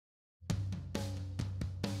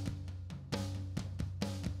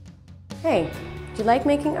Hey, do you like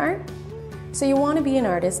making art? So You Want to Be an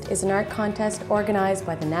Artist is an art contest organized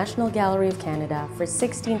by the National Gallery of Canada for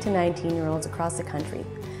 16 to 19-year-olds across the country,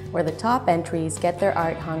 where the top entries get their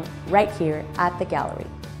art hung right here at the gallery.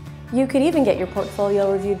 You could even get your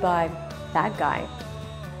portfolio reviewed by that guy.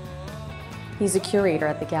 He's a curator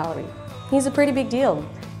at the gallery. He's a pretty big deal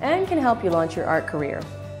and can help you launch your art career.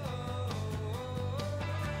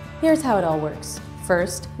 Here's how it all works.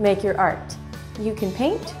 First, make your art. You can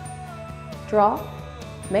paint, draw,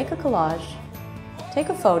 make a collage, take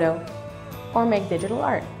a photo, or make digital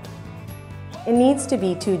art. It needs to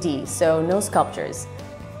be 2D, so no sculptures.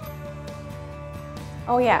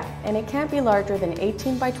 Oh yeah, and it can't be larger than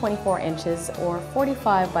 18 by 24 inches or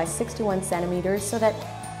 45 by 61 centimeters so that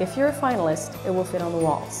if you're a finalist, it will fit on the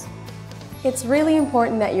walls. It's really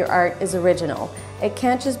important that your art is original. It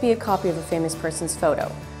can't just be a copy of a famous person's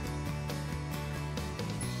photo.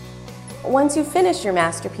 Once you've finished your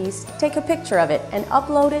masterpiece, take a picture of it and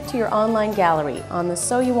upload it to your online gallery on the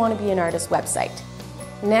So You Want to Be an Artist website.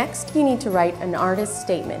 Next, you need to write an artist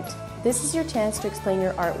statement. This is your chance to explain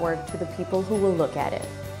your artwork to the people who will look at it.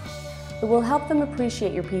 It will help them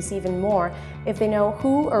appreciate your piece even more if they know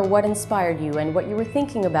who or what inspired you and what you were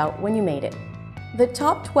thinking about when you made it. The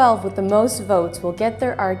top 12 with the most votes will get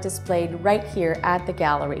their art displayed right here at the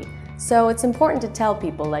gallery. So it's important to tell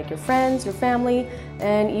people like your friends, your family,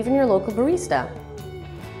 and even your local barista.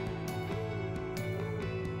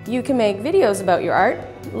 You can make videos about your art,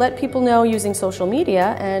 let people know using social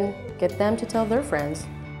media, and get them to tell their friends.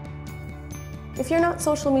 If you're not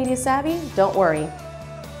social media savvy, don't worry.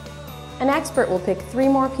 An expert will pick 3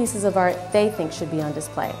 more pieces of art they think should be on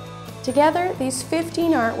display. Together, these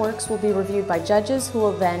 15 artworks will be reviewed by judges who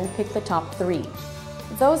will then pick the top 3.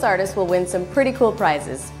 Those artists will win some pretty cool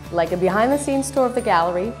prizes, like a behind-the-scenes tour of the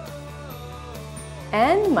gallery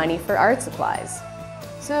and money for art supplies.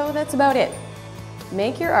 So that's about it.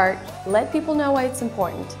 Make your art, let people know why it's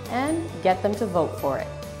important, and get them to vote for it.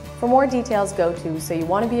 For more details, go to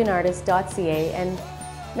soyouwantobeanartist.ca and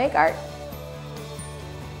make art.